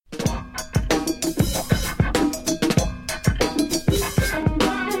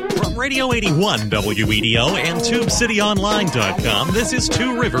Radio 81 WEDO and TubeCityOnline.com, this is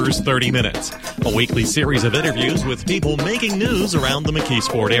Two Rivers 30 Minutes, a weekly series of interviews with people making news around the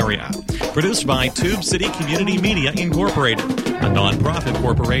McKeesport area. Produced by Tube City Community Media Incorporated, a nonprofit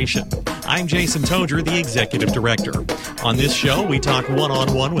corporation. I'm Jason Toger, the Executive Director. On this show, we talk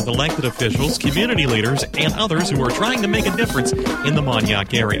one-on-one with elected officials, community leaders, and others who are trying to make a difference in the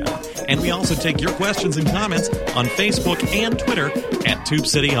Mon-Yough area. And we also take your questions and comments on Facebook and Twitter at Tube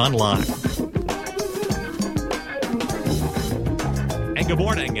City Online. And good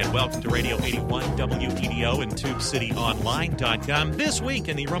morning, and welcome to Radio 81 WEDO and TubeCityOnline.com. This week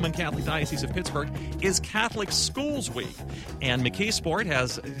in the Roman Catholic Diocese of Pittsburgh is Catholic Schools Week. And McKeesport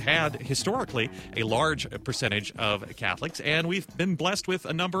has had historically a large percentage of Catholics, and we've been blessed with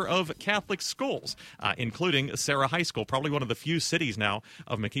a number of Catholic schools, including Serra High School, probably one of the few cities now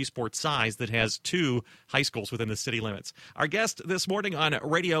of McKeesport size that has two high schools within the city limits. Our guest this morning on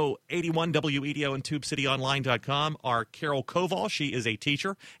Radio 81 WEDO and TubeCityOnline.com are Carol Koval. She is a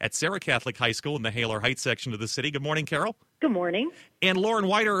teacher at Serra Catholic High School in the Haler Heights section of the city. Good morning, Carol. Good morning. And Lauren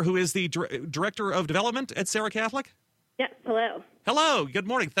Whiter, who is the Director of Development at Serra Catholic. Yes, hello. Hello. Good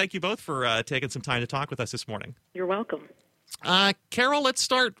morning. Thank you both for taking some time to talk with us this morning. You're welcome. Carol, let's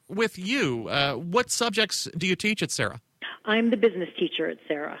start with you. What subjects do you teach at Serra? I'm the business teacher at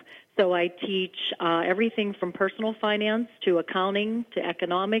Serra. So I teach everything from personal finance to accounting to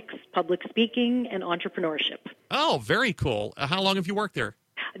economics, public speaking, and entrepreneurship. Oh, very cool. How long have you worked there?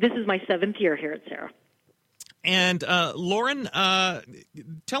 This is my 7th year here at Serra. And Lauren,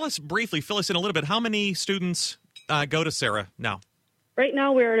 tell us briefly, fill us in a little bit, how many students go to Serra now? Right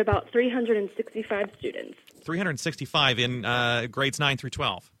now we're at about 365 students. 365 in grades 9 through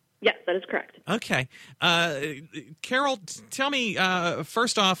 12. Yes, that is correct. Okay. Carol, tell me,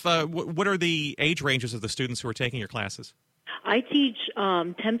 first off, what are the age ranges of the students who are taking your classes? I teach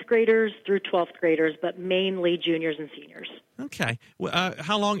 10th graders through 12th graders, but mainly juniors and seniors. Okay.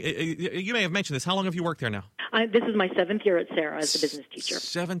 How long, you may have mentioned this, how long have you worked there now? This is my 7th year at Serra as the business teacher.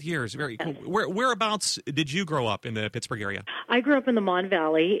 7 years, very cool. Whereabouts did you grow up in the Pittsburgh area? I grew up in the Mon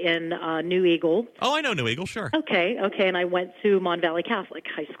Valley in New Eagle. Oh, I know New Eagle, sure. Okay, and I went to Mon Valley Catholic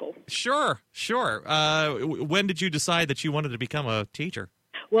High School. Sure. When did you decide that you wanted to become a teacher?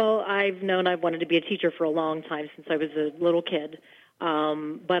 Well, I've known I've wanted to be a teacher for a long time, since I was a little kid.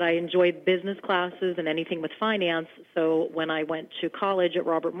 But I enjoyed business classes and anything with finance, so when I went to college at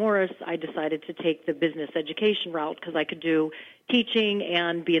Robert Morris, I decided to take the business education route because I could do teaching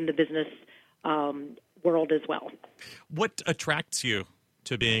and be in the business world as well. What attracts you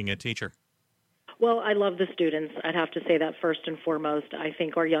to being a teacher? Well, I love the students. I'd have to say that first and foremost. I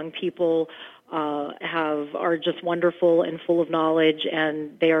think our young people are just wonderful and full of knowledge,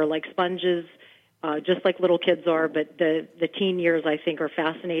 and they are like sponges, just like little kids are. But the teen years, I think, are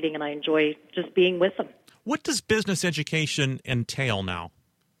fascinating, and I enjoy just being with them. What does business education entail now?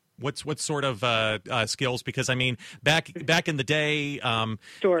 What sort of skills? Because, I mean, back in the day,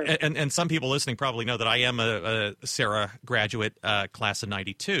 sure. and some people listening probably know that I am a Serra graduate, class of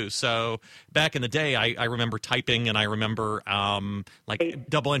 92. So back in the day, I remember typing, and I remember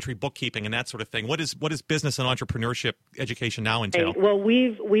double entry bookkeeping and that sort of thing. What is business and entrepreneurship education now entail? Well,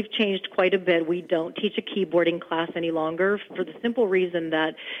 we've changed quite a bit. We don't teach a keyboarding class any longer for the simple reason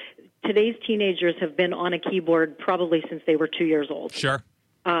that today's teenagers have been on a keyboard probably since they were 2 years old. Sure.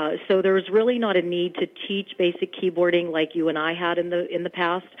 So there was really not a need to teach basic keyboarding like you and I had in the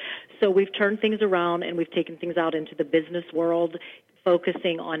past. So we've turned things around and we've taken things out into the business world,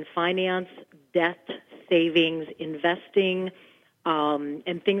 focusing on finance, debt, savings, investing,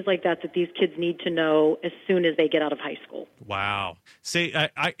 and things like that these kids need to know as soon as they get out of high school. Wow. See,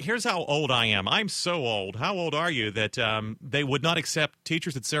 here's how old I am. I'm so old. How old are you that they would not accept,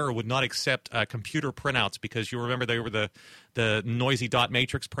 teachers at Serra would not accept computer printouts because you remember they were the noisy dot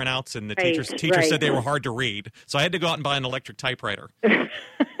matrix printouts, and the teachers said they were hard to read. So I had to go out and buy an electric typewriter.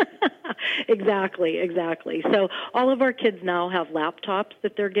 Exactly. So all of our kids now have laptops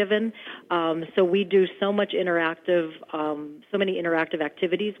that they're given. So we do so many interactive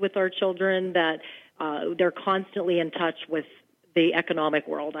activities with our children that they're constantly in touch with the economic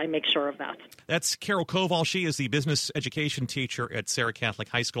world. I make sure of that. That's Carol Koval. She is the business education teacher at Serra Catholic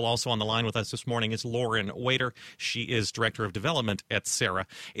High School. Also on the line with us this morning is Lauren Waiter. She is Director of Development at Serra.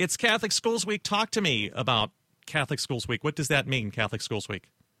 It's Catholic Schools Week. Talk to me about Catholic Schools Week. What does that mean, Catholic Schools Week?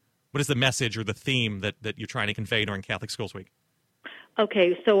 What is the message or the theme that you're trying to convey during Catholic Schools Week?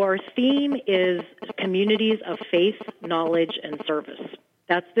 Okay, so our theme is communities of faith, knowledge, and service.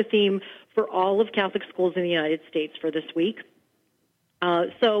 That's the theme for all of Catholic schools in the United States for this week.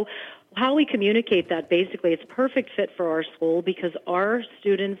 So how we communicate that, basically, it's a perfect fit for our school because our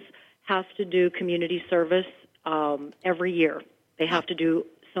students have to do community service every year. They have to do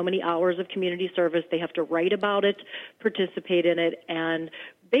so many hours of community service. They have to write about it, participate in it, and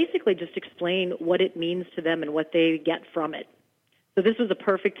basically just explain what it means to them and what they get from it. So this was a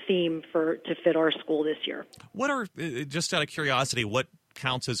perfect theme to fit our school this year. What are, just out of curiosity, what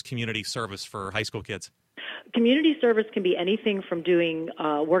counts as community service for high school kids? Community service can be anything from doing,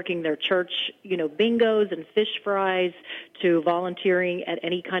 working their church, bingos and fish fries, to volunteering at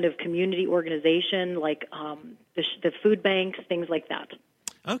any kind of community organization like the food banks, things like that.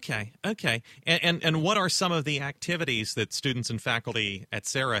 Okay. And what are some of the activities that students and faculty at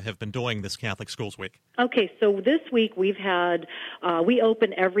Sarah have been doing this Catholic Schools Week? Okay, so this week we've had, we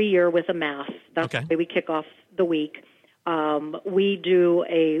open every year with a Mass. That's the way we kick off the week. We do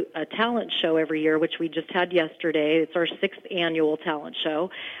a talent show every year, which we just had yesterday. It's our 6th annual talent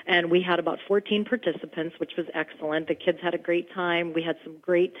show, and we had about 14 participants, which was excellent. The kids had a great time. We had some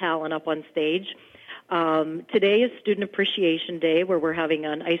great talent up on stage. Today is Student Appreciation Day, where we're having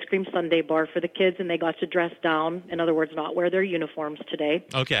an ice cream sundae bar for the kids, and they got to dress down. In other words, not wear their uniforms today.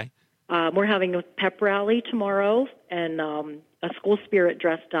 Okay. We're having a pep rally tomorrow and a school spirit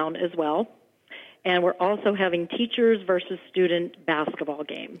dress down as well. And we're also having teachers versus student basketball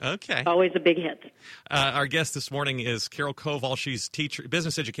game. Okay. Always a big hit. Our guest this morning is Carol Koval. She's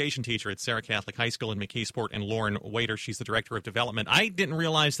business education teacher at Sarah Catholic High School in McKeesport, and Lauren Waiter. She's the director of development. I didn't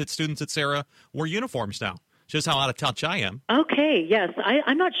realize that students at Sarah wear uniforms now. Just how out of touch I am. Okay, yes.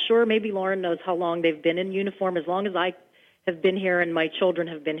 I'm not sure. Maybe Lauren knows how long they've been in uniform. As long as I have been here and my children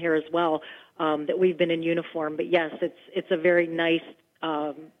have been here as well, that we've been in uniform. But yes, it's a very nice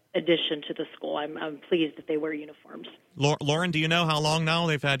addition to the school. I'm pleased that they wear uniforms. Lauren, do you know how long now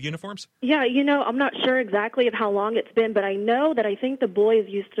they've had uniforms? Yeah, I'm not sure exactly of how long it's been, but I know that I think the boys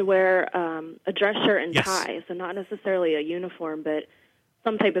used to wear a dress shirt and tie, so not necessarily a uniform, but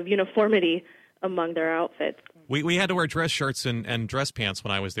some type of uniformity among their outfits. We had to wear dress shirts and dress pants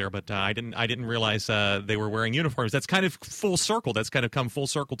when I was there, but I didn't realize they were wearing uniforms. That's kind of full circle. That's kind of come full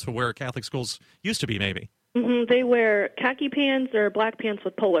circle to where Catholic schools used to be, maybe. Mm-hmm. They wear khaki pants or black pants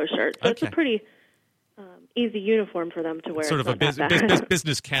with polo shirts. So it's a pretty easy uniform for them to wear. It's sort of a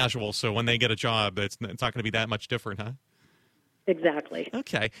business casual, so when they get a job, it's not going to be that much different, huh? Exactly.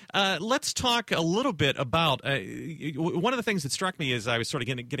 Okay. Let's talk a little bit about one of the things that struck me as I was sort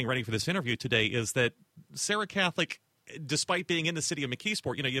of getting ready for this interview today is that Sarah Catholic, despite being in the city of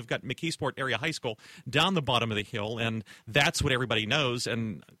McKeesport, you've got McKeesport Area High School down the bottom of the hill, and that's what everybody knows.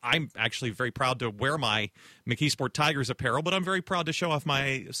 And I'm actually very proud to wear my McKeesport Tigers apparel, but I'm very proud to show off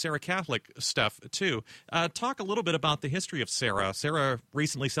my Sarah Catholic stuff, too. Talk a little bit about the history of Sarah. Sarah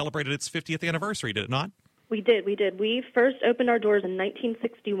recently celebrated its 50th anniversary, did it not? We did. We first opened our doors in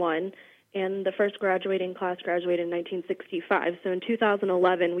 1961, and the first graduating class graduated in 1965. So in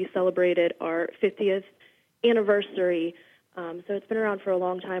 2011, we celebrated our 50th anniversary. So it's been around for a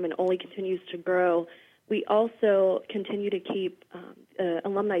long time and only continues to grow. We also continue to keep an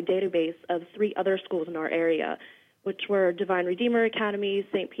alumni database of 3 other schools in our area, which were Divine Redeemer Academy,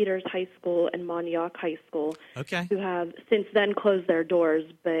 St. Peter's High School, and Mon-Yough High School, who have since then closed their doors,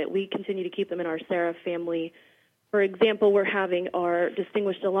 but we continue to keep them in our Sarah family. For example, we're having our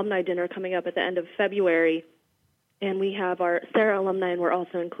Distinguished Alumni Dinner coming up at the end of February, and we have our Sarah alumni, and we're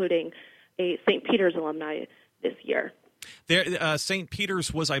also including a St. Peter's alumni this year. St.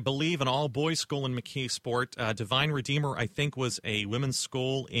 Peter's was, I believe, an all-boys school in McKeesport. Divine Redeemer, I think, was a women's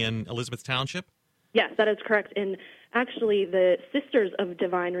school in Elizabeth Township. Yes, that is correct. And actually, the Sisters of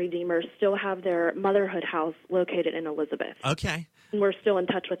Divine Redeemer still have their motherhood house located in Elizabeth. Okay. And we're still in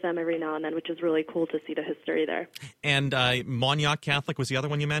touch with them every now and then, which is really cool to see the history there. And Mon-Yough Catholic was the other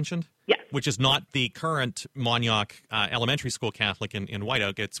one you mentioned? Yes. Which is not the current Mon-Yough Elementary School Catholic in White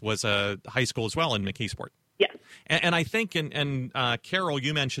Oak. It was a high school as well in McKeesport. Yes. And I think, and Carol,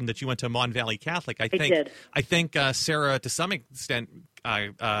 you mentioned that you went to Mon Valley Catholic. I did. I think Sarah, to some extent,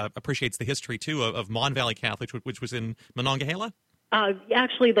 appreciates the history, too, of Mon Valley Catholic, which was in Monongahela?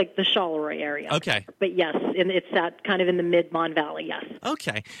 Actually, like the Charleroi area. Okay. But yes, it's that kind of in the mid-Mon Valley, yes.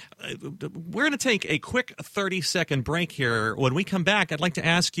 Okay. We're going to take a quick 30-second break here. When we come back, I'd like to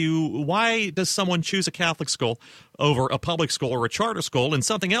ask you, why does someone choose a Catholic school over a public school or a charter school? And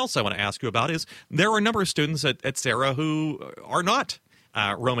something else I want to ask you about is there are a number of students at Sarah who are not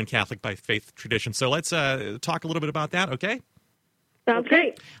Roman Catholic by faith tradition. So let's talk a little bit about that, okay? Sounds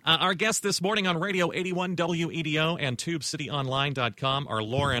great. Our guest this morning on Radio 81 WEDO and TubeCityOnline.com are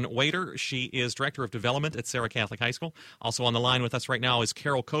Lauren Waiter. She is Director of Development at Sarah Catholic High School. Also on the line with us right now is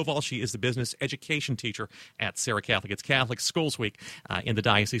Carol Koval. She is the business education teacher at Sarah Catholic. It's Catholic Schools Week in the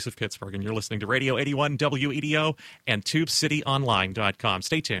Diocese of Pittsburgh. And you're listening to Radio 81 WEDO and TubeCityOnline.com.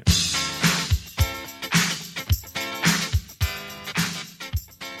 Stay tuned.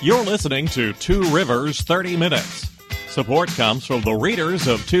 You're listening to Two Rivers 30 Minutes. Support comes from the readers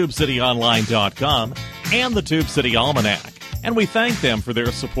of TubeCityOnline.com and the Tube City Almanac, and we thank them for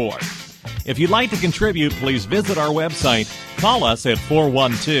their support. If you'd like to contribute, please visit our website, call us at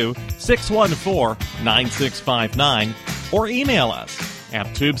 412-614-9659, or email us at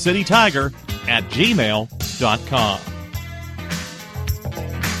tubecitytiger@gmail.com.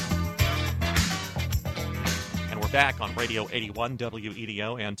 Back on Radio 81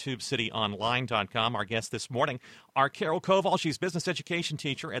 WEDO and TubeCityOnline.com. Our guests this morning are Carol Koval. She's business education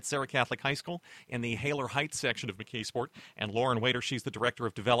teacher at Serra Catholic High School in the Haler Heights section of McKeesport. And Lauren Waiter, she's the director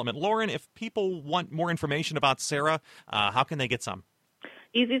of development. Lauren, if people want more information about Serra, how can they get some?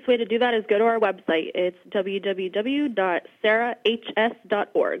 Easiest way to do that is go to our website. It's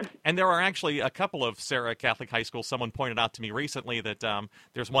www.serrahs.org. And there are actually a couple of Serra Catholic High Schools. Someone pointed out to me recently that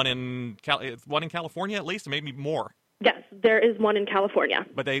there's one in California at least, and maybe more. Yes, there is one in California.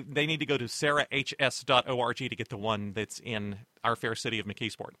 But they need to go to serrahs.org to get the one that's in our fair city of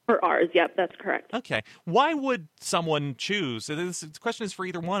McKeesport. For ours, yep, that's correct. Okay. Why would someone choose, this question is for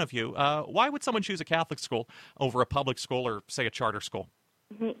either one of you, why would someone choose a Catholic school over a public school or, say, a charter school?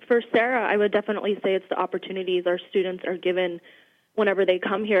 For Serra, I would definitely say it's the opportunities our students are given whenever they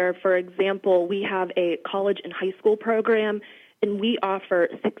come here. For example, we have a college and high school program, and we offer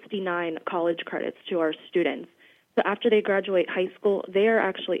 69 college credits to our students. So after they graduate high school, they are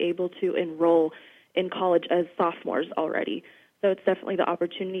actually able to enroll in college as sophomores already. So it's definitely the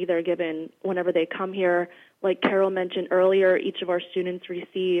opportunity they're given whenever they come here. Like Carol mentioned earlier, each of our students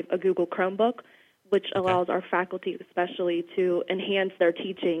receive a Google Chromebook, which allows our faculty especially to enhance their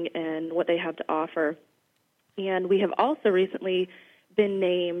teaching and what they have to offer. And we have also recently been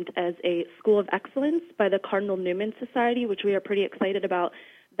named as a School of Excellence by the Cardinal Newman Society, which we are pretty excited about.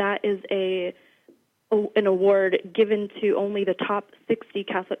 That is an award given to only the top 60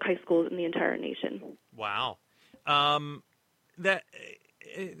 Catholic high schools in the entire nation. Wow.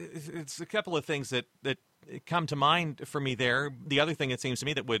 It's a couple of things that come to mind for me there. The other thing it seems to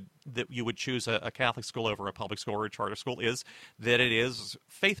me that you would choose a Catholic school over a public school or a charter school is that it is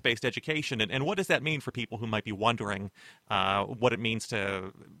faith-based education. And what does that mean for people who might be wondering what it means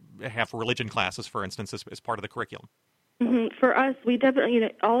to have religion classes, for instance, as part of the curriculum? Mm-hmm. For us, we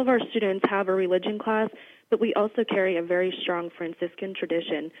definitely, all of our students have a religion class, but we also carry a very strong Franciscan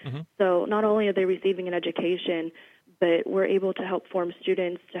tradition. Mm-hmm. So not only are they receiving an education, but we're able to help form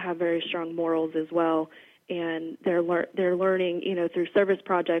students to have very strong morals as well. And they're learning, through service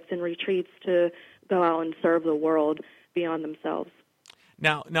projects and retreats to go out and serve the world beyond themselves.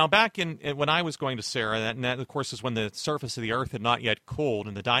 Now, back when I was going to Serra, and that, of course, is when the surface of the earth had not yet cooled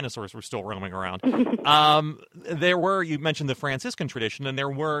and the dinosaurs were still roaming around. You mentioned the Franciscan tradition, and there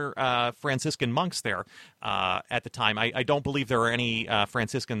were Franciscan monks there at the time. I don't believe there are any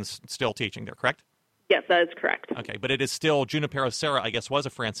Franciscans still teaching there, correct? Yes, that is correct. Okay, but it is still, Junipero Serra, I guess, was a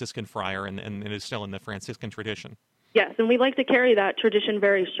Franciscan friar, and it is still in the Franciscan tradition. Yes, and we like to carry that tradition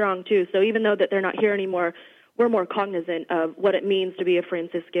very strong, too. So even though that they're not here anymore, we're more cognizant of what it means to be a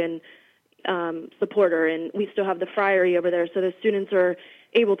Franciscan supporter, and we still have the friary over there, so the students are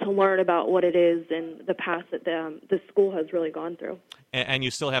able to learn about what it is and the past that the school has really gone through. And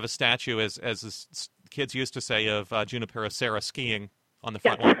you still have a statue, as the kids used to say, of Junipero Serra skiing on the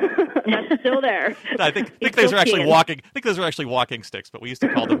front lawn. That's still there. I think those are actually walking. I think those are actually walking sticks, but we used to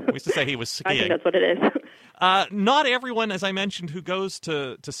call them. We used to say he was skiing. I think that's what it is. Not everyone, as I mentioned, who goes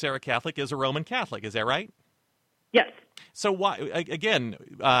to Serra Catholic is a Roman Catholic. Is that right? Yes. So why, again,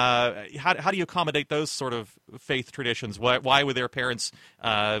 how do you accommodate those sort of faith traditions? Why would their parents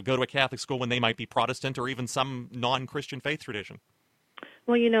go to a Catholic school when they might be Protestant or even some non-Christian faith tradition?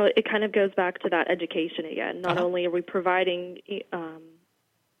 Well, it kind of goes back to that education again. Not only are we providing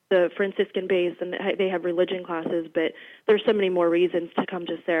the Franciscan base, and they have religion classes, but there's so many more reasons to come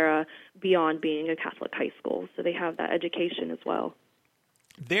to Serra beyond being a Catholic high school. So they have that education as well.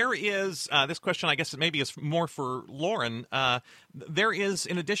 There is, this question I guess maybe is more for Lauren, there is,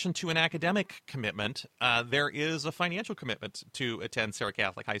 in addition to an academic commitment, there is a financial commitment to attend Serra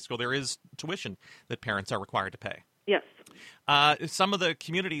Catholic High School. There is tuition that parents are required to pay. Yes. Some of the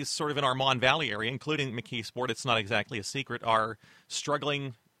communities sort of in our Mon Valley area, including McKeesport, it's not exactly a secret, are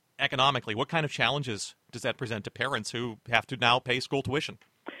struggling economically. What kind of challenges does that present to parents who have to now pay school tuition?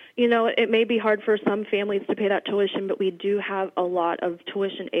 It may be hard for some families to pay that tuition, but we do have a lot of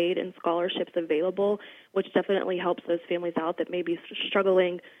tuition aid and scholarships available, which definitely helps those families out that may be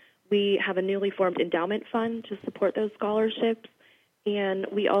struggling. We have a newly formed endowment fund to support those scholarships, and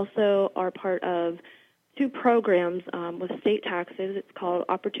we also are part of two programs with state taxes. It's called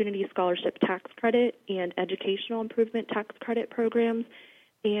Opportunity Scholarship Tax Credit and Educational Improvement Tax Credit programs.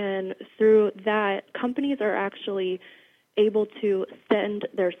 And through that, companies are actually able to send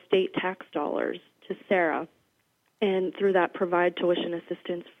their state tax dollars to Sarah, and through that provide tuition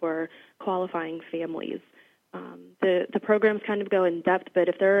assistance for qualifying families. The programs kind of go in depth, but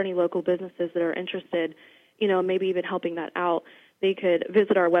if there are any local businesses that are interested, maybe even helping that out, they could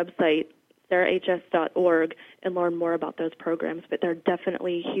visit our website, sarahhs.org, and learn more about those programs. But they're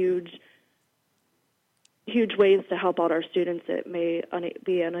definitely huge ways to help out our students that may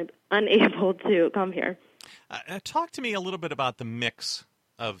be unable to come here. Talk to me a little bit about the mix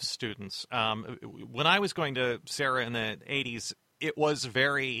of students. When I was going to Sarah in the 80s, it was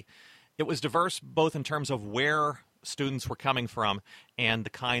diverse both in terms of where students were coming from and the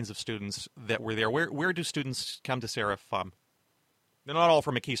kinds of students that were there. Where do students come to Sarah from? They're not all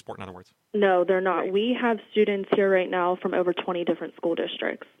from McKeesport, in other words. No, they're not. We have students here right now from over 20 different school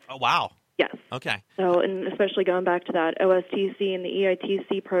districts. Oh, wow. Yes. Okay. So, and especially going back to that OSTC and the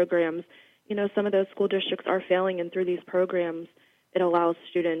EITC programs, some of those school districts are failing, and through these programs, it allows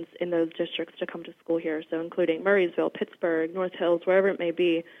students in those districts to come to school here. So including Murraysville, Pittsburgh, North Hills, wherever it may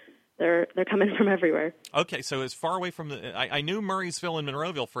be, they're coming from everywhere. Okay, so as far away from I knew Murraysville and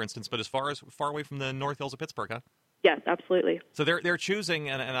Monroeville, for instance, but as far away from the North Hills of Pittsburgh, huh? Yes, absolutely. So they're choosing,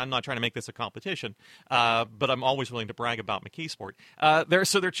 and I'm not trying to make this a competition, but I'm always willing to brag about McKeesport.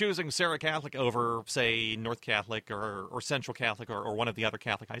 They're choosing Sarah Catholic over, say, North Catholic or Central Catholic or one of the other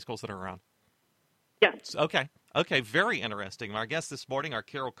Catholic high schools that are around. Yes. Okay, very interesting. Our guest this morning are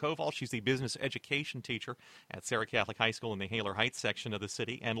Carol Koval. She's the business education teacher at Sarah Catholic High School in the Haler Heights section of the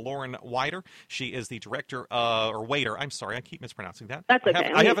city. And Lauren Waiter, she is the director, or Waiter, I'm sorry, I keep mispronouncing that. That's okay.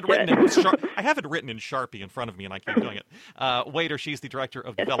 I have it written in Sharpie in front of me, and I keep doing it. Waiter, she's the director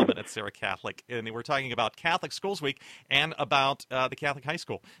of development at Sarah Catholic. And we're talking about Catholic Schools Week and about the Catholic high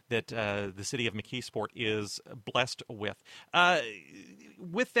school that the city of McKeesport is blessed with.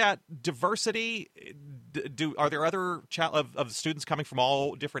 With that diversity, are there other of students coming from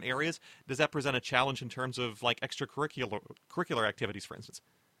all different areas? Does that present a challenge in terms of like extracurricular activities, for instance?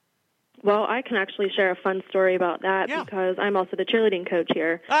 Well, I can actually share a fun story about that because I'm also the cheerleading coach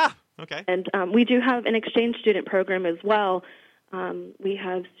here. Ah, okay. And we do have an exchange student program as well. We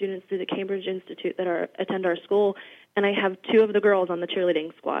have students through the Cambridge Institute that attend our school, and I have 2 of the girls on the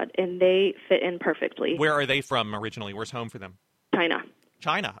cheerleading squad, and they fit in perfectly. Where are they from originally? Where's home for them?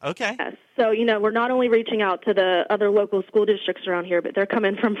 China, okay. Yes. So, we're not only reaching out to the other local school districts around here, but they're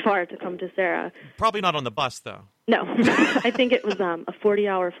coming from far to come to Sarah. Probably not on the bus, though. No. I think it was a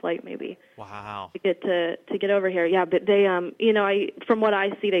 40-hour flight, maybe. Wow. To get over here. Yeah, but they, from what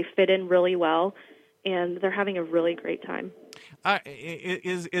I see, they fit in really well, and they're having a really great time. How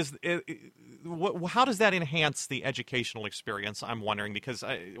does that enhance the educational experience, I'm wondering? Because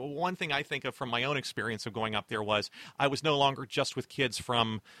one thing I think of from my own experience of going up there was I was no longer just with kids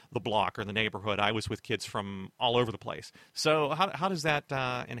from the block or the neighborhood. I was with kids from all over the place. So how does that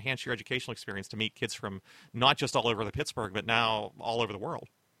enhance your educational experience to meet kids from not just all over the Pittsburgh, but now all over the world?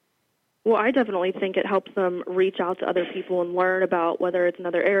 Well, I definitely think it helps them reach out to other people and learn about whether it's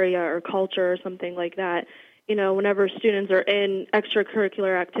another area or culture or something like that. Whenever students are in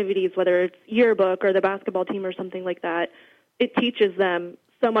extracurricular activities, whether it's yearbook or the basketball team or something like that, it teaches them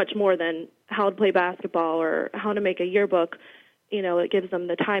so much more than how to play basketball or how to make a yearbook. It gives them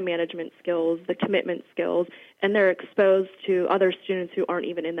the time management skills, the commitment skills, and they're exposed to other students who aren't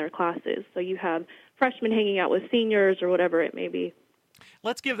even in their classes. So you have freshmen hanging out with seniors or whatever it may be.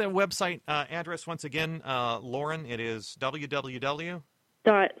 Let's give that website address once again, Lauren. It is www.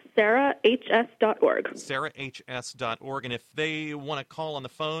 sarahhs.org. sarahhs.org. And if they want to call on the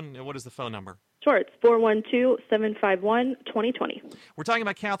phone, what is the phone number? Sure, it's 412-751-2020. We're talking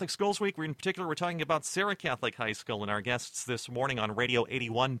about Catholic Schools Week. In particular, we're talking about Sarah Catholic High School, and our guests this morning on Radio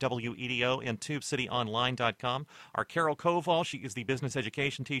 81 WEDO and TubeCityOnline.com are Carol Koval. She is the business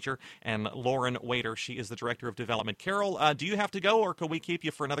education teacher, and Lauren Waiter. She is the director of development. Carol, do you have to go, or can we keep you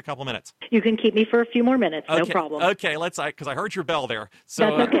for another couple minutes? You can keep me for a few more minutes. No problem. Okay, because I heard your bell there.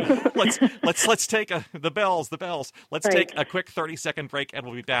 So That's okay. let's take the bells. Let's take a quick 30-second break, and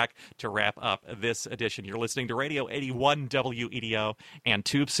we'll be back to wrap up this edition. You're listening to Radio 81 WEDO and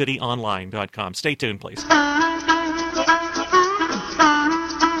TubeCityOnline.com. Stay tuned, please.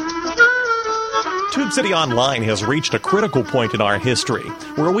 Tube City Online has reached a critical point in our history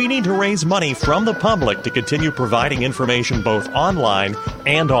where we need to raise money from the public to continue providing information both online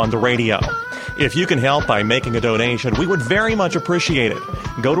and on the radio. If you can help by making a donation, we would very much appreciate it.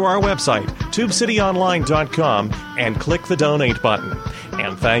 Go to our website, TubeCityOnline.com, and click the donate button.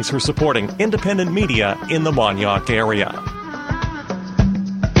 And thanks for supporting independent media in the Montauk area.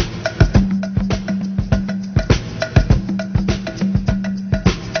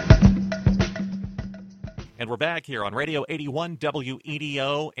 back here on Radio 81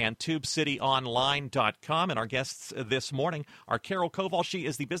 WEDO and TubeCityOnline.com. And our guests this morning are Carol Koval. She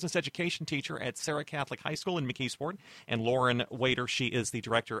is the business education teacher at Sarah Catholic High School in McKeesport. And Lauren Wader, she is the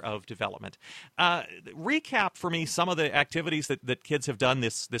director of development. Recap for me some of the activities that kids have done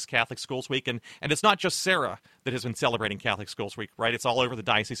this Catholic Schools Week. And it's not just Sarah that has been celebrating Catholic Schools Week, right? It's all over the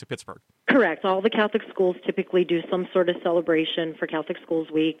Diocese of Pittsburgh. Correct. All the Catholic schools typically do some sort of celebration for Catholic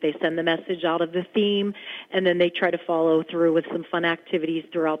Schools Week. They send the message out of the theme, and then they try to follow through with some fun activities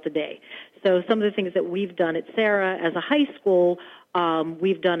throughout the day. So some of the things that we've done at Sarah as a high school,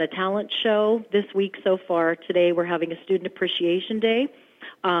 we've done a talent show this week so far. Today we're having a Student Appreciation Day.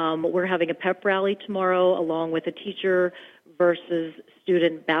 We're having a pep rally tomorrow along with a teacher versus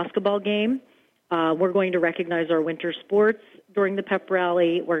student basketball game. We're going to recognize our winter sports during the pep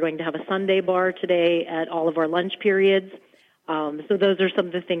rally. We're going to have a Sunday bar today at all of our lunch periods. So those are some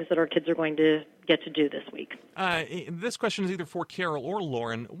of the things that our kids are going to get to do this week. This question is either for Carol or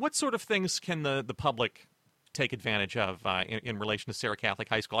Lauren. What sort of things can the public take advantage of in relation to Sarah Catholic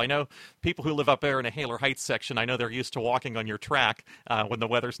High School? I know people who live up there in the Haler Heights section, I know they're used to walking on your track when the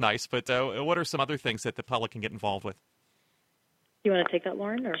weather's nice, but what are some other things that the public can get involved with? You want to take that,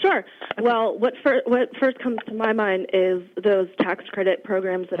 Lauren? Or? Sure. Well, what first comes to my mind is those tax credit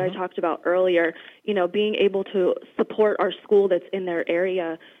programs that I talked about earlier. You know, being able to support our school that's in their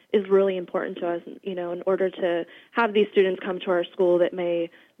area is really important to us, you know, in order to have these students come to our school that may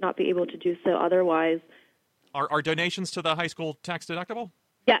not be able to do so otherwise. Are donations to the high school tax deductible?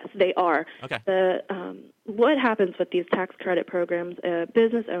 Yes, they are. Okay. What happens with these tax credit programs, a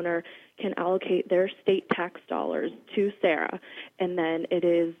business owner can allocate their state tax dollars to Sarah, and then it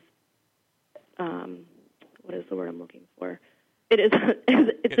is, what is the word I'm looking for? It's a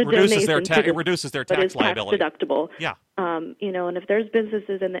donation. It reduces their tax liability. Tax deductible. Yeah. You know, and if there's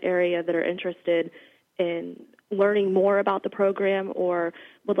businesses in the area that are interested in learning more about the program or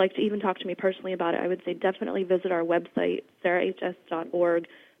would like to even talk to me personally about it, I would say definitely visit our website, sarahhs.org,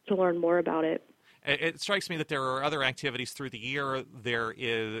 to learn more about it. It strikes me that there are other activities through the year. There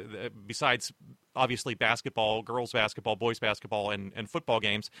is, besides obviously basketball, girls basketball, boys basketball, and football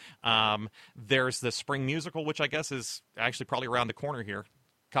games, there's the spring musical, which I guess is actually probably around the corner here,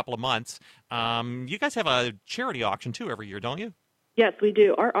 a couple of months. You guys have a charity auction, too, every year, don't you? Yes, we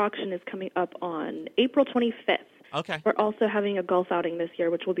do. Our auction is coming up on April 25th. Okay. We're also having a golf outing this year,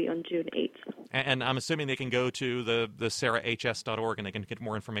 which will be on June 8th. And I'm assuming they can go to the sarahhs.org and they can get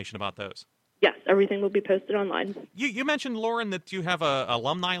more information about those. Yes, everything will be posted online. You mentioned, Lauren, that you have a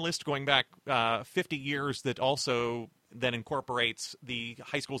alumni list going back 50 years that also then incorporates the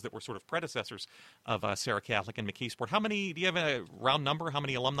high schools that were sort of predecessors of Sarah Catholic and McKeesport. How many, do you have a round number, how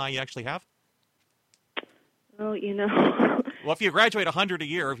many alumni you actually have? Oh, you know. Well, if you graduate 100 a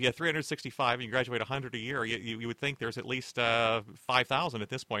year, if you have 365 and you graduate 100 a year, you would think there's at least 5,000 at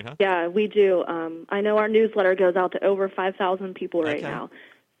this point, huh? Yeah, we do. I know our newsletter goes out to over 5,000 people right now.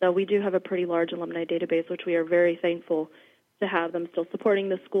 So we do have a pretty large alumni database, which we are very thankful to have them still supporting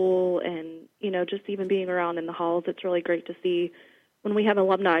the school and, you know, just even being around in the halls. It's really great to see when we have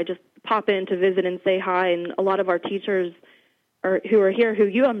alumni just pop in to visit and say hi. And a lot of our teachers who are here, who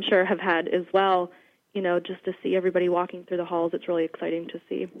you, I'm sure, have had as well, you know, just to see everybody walking through the halls, it's really exciting to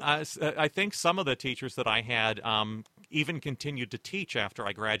see. I think some of the teachers that I had even continued to teach after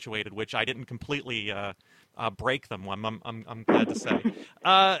I graduated, which I didn't completely break them. I'm glad to say.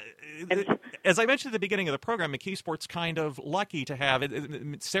 As I mentioned at the beginning of the program, McKeesport's kind of lucky to have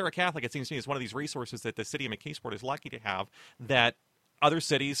Sarah Catholic. It seems to me is one of these resources that the city of McKeesport is lucky to have that other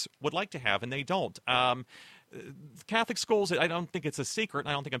cities would like to have, and they don't. Catholic schools, I don't think it's a secret, and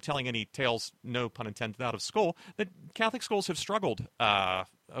I don't think I'm telling any tales, no pun intended, out of school, that Catholic schools have struggled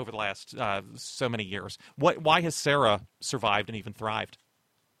over the last so many years. Why has Sarah survived and even thrived?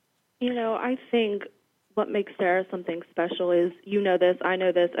 You know, I think what makes Sarah something special is, you know this, I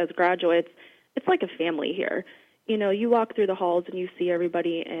know this, as graduates, it's like a family here. You know, you walk through the halls and you see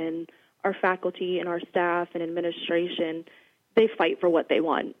everybody, and our faculty and our staff and administration, they fight for what they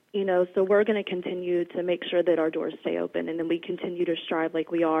want, you know, so we're going to continue to make sure that our doors stay open, and then we continue to strive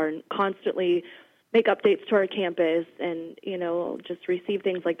like we are and constantly make updates to our campus and, you know, just receive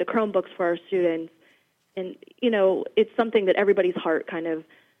things like the Chromebooks for our students. And, you know, it's something that everybody's heart kind of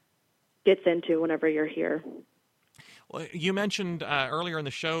gets into whenever you're here. Well, you mentioned earlier in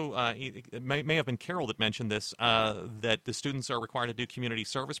the show, it may have been Carol that mentioned this, that the students are required to do community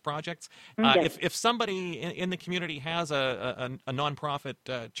service projects. Yes. If somebody in the community has a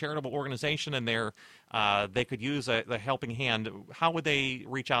nonprofit charitable organization and they could use the helping hand, how would they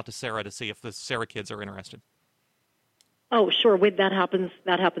reach out to Sarah to see if the Sarah kids are interested? Oh, sure. That happens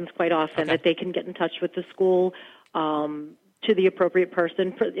quite often, that they can get in touch with the school to the appropriate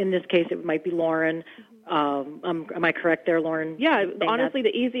person. In this case, it might be Lauren. Am I correct there, Lauren? Yeah, honestly, the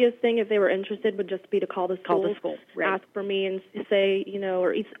easiest thing if they were interested would just be to call the school. Right. Ask for me and say,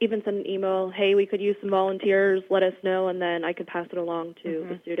 or even send an email, hey, we could use some volunteers, let us know, and then I could pass it along to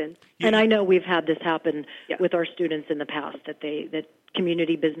the students. And I know we've had this happen with our students in the past, that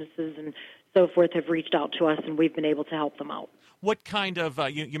community businesses and so forth have reached out to us, and we've been able to help them out. What kind of,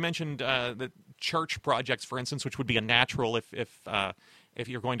 you mentioned the church projects, for instance, which would be a natural if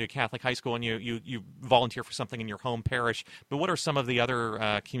you're going to a Catholic high school and you volunteer for something in your home parish. But what are some of the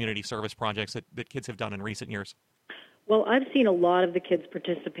other community service projects that kids have done in recent years? Well, I've seen a lot of the kids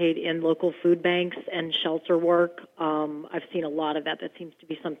participate in local food banks and shelter work. I've seen a lot of that. That seems to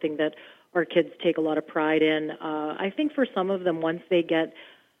be something that our kids take a lot of pride in. I think for some of them, once they get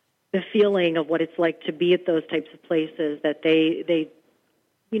the feeling of what it's like to be at those types of places, that they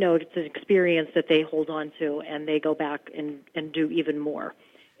it's an experience that they hold on to, and they go back and do even more,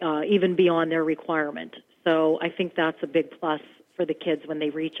 even beyond their requirement. So I think that's a big plus for the kids when they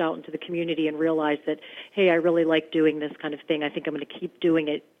reach out into the community and realize that, hey, I really like doing this kind of thing. I think I'm going to keep doing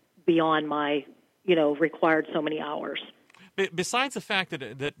it beyond my, required so many hours. Besides the fact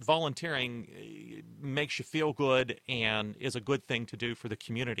that volunteering makes you feel good and is a good thing to do for the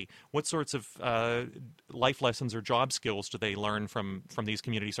community, what sorts of life lessons or job skills do they learn from these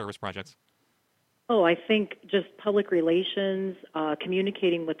community service projects? Oh, I think just public relations,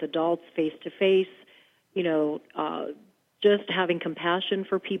 communicating with adults face-to-face, just having compassion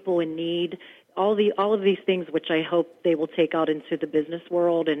for people in need, all of these things which I hope they will take out into the business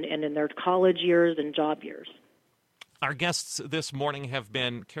world and in their college years and job years. Our guests this morning have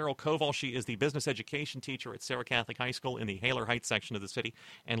been Carol Koval. She is the business education teacher at Sarah Catholic High School in the Haler Heights section of the city.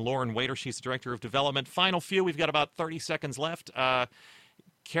 And Lauren Waiter, she's the director of development. Final few, we've got about 30 seconds left.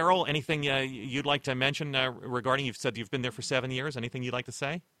 Carol, anything you'd like to mention regarding, you've said you've been there for 7 years. Anything you'd like to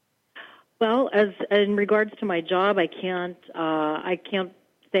say? Well, as in regards to my job, I can't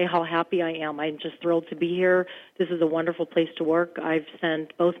say how happy I am. I'm just thrilled to be here. This is a wonderful place to work. I've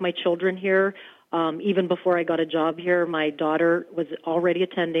sent both my children here. Even before I got a job here, my daughter was already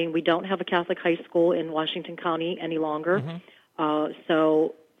attending. We don't have a Catholic high school in Washington County any longer.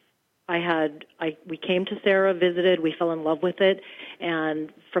 So we came to Sarah, visited, we fell in love with it,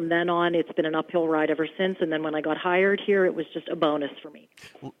 and from then on, it's been an uphill ride ever since. And then when I got hired here, it was just a bonus for me.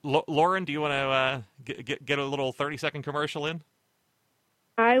 Lauren, do you want to get a little 30-second commercial in?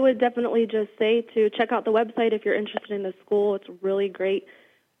 I would definitely just say to check out the website if you're interested in the school. It's really great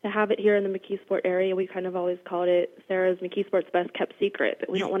to have it here in the McKeesport area. We kind of always called it Sarah's McKeesport's best kept secret, but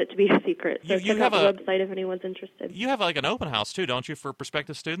we don't want it to be a secret. So check out the website if anyone's interested. You have like an open house too, don't you, for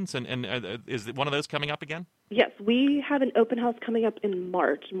prospective students? And is one of those coming up again? Yes, we have an open house coming up in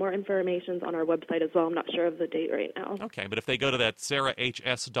March. More information's on our website as well. I'm not sure of the date right now. Okay, but if they go to that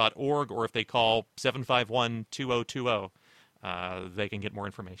sarahhs.org or if they call 751-2020, they can get more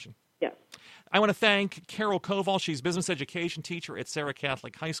information. Yes. I want to thank Carol Koval. She's business education teacher at Sarah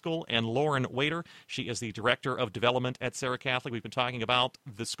Catholic High School, and Lauren Waiter. She is the director of development at Sarah Catholic. We've been talking about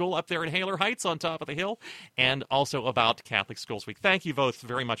the school up there in Haler Heights on top of the hill, and also about Catholic Schools Week. Thank you both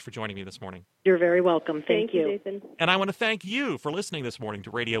very much for joining me this morning. You're very welcome. Thank you, Jason. And I want to thank you for listening this morning to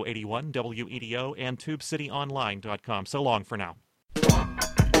Radio 81, WEDO, and TubeCityOnline.com. So long for now.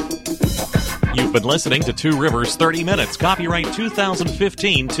 You've been listening to Two Rivers 30 Minutes, copyright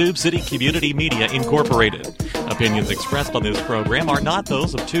 2015, Tube City Community Media Incorporated. Opinions expressed on this program are not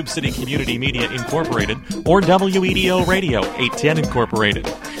those of Tube City Community Media Incorporated or WEDO Radio 810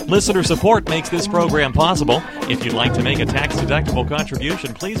 Incorporated. Listener support makes this program possible. If you'd like to make a tax-deductible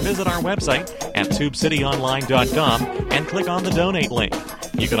contribution, please visit our website at TubeCityOnline.com and click on the donate link.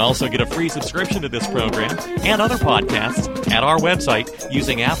 You can also get a free subscription to this program and other podcasts at our website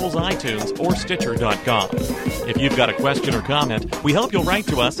using Apple's iTunes or Stitcher.com. If you've got a question or comment, we hope you'll write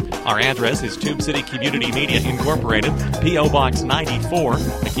to us. Our address is Tube City Community Media Incorporated, P.O. Box 94,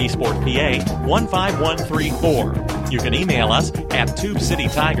 McKeesport, PA 15134. You can email us at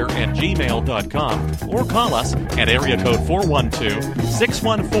tubecitytiger@gmail.com or call us at area code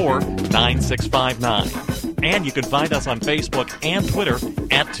 412-614-9659. And you can find us on Facebook and Twitter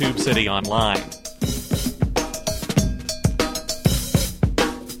at Tube City Online.